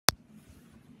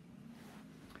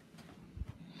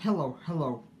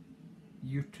Hello,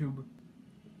 YouTube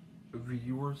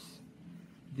viewers.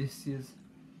 This is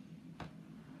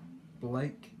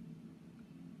Blake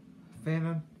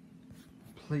Fannin.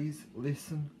 Please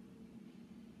listen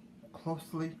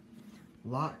closely,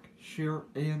 like, share,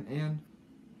 and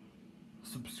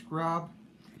subscribe,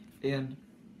 and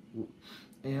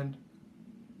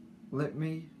let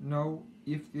me know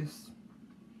if this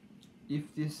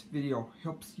video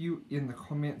helps you in the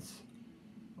comments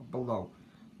below.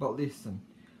 But listen,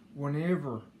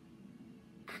 whenever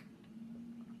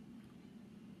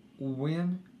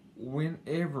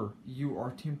you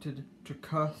are tempted to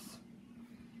cuss,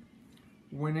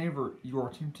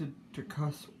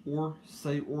 or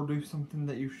say or do something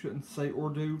that you shouldn't say or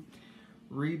do,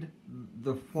 read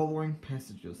the following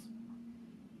passages: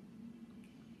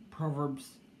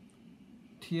 Proverbs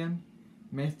 10,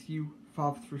 Matthew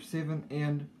 5 through 7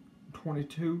 and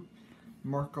 22,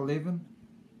 Mark 11,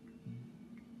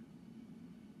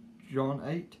 John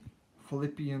 8,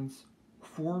 Philippians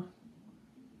 4,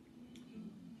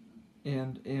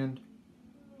 and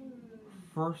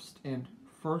first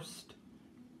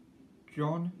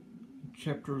John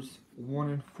chapters 1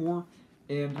 and 4.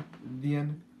 And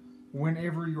then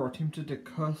whenever you are tempted to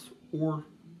cuss or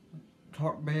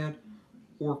talk bad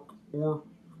or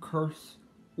curse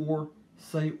or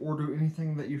say or do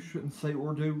anything that you shouldn't say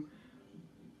or do,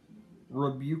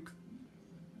 rebuke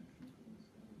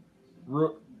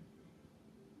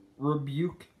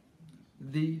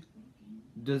the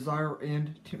desire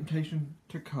and temptation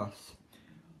to cuss.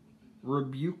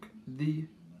 Rebuke the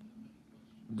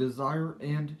desire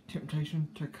and temptation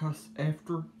to cuss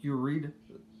after you read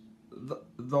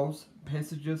those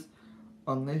passages,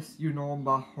 unless you know them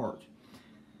by heart.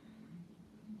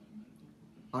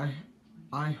 I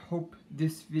hope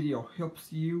this video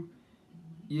helps you.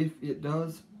 If it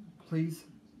does, please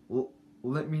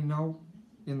let me know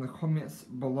in the comments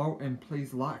below, and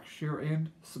please like, share, and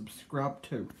subscribe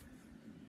too.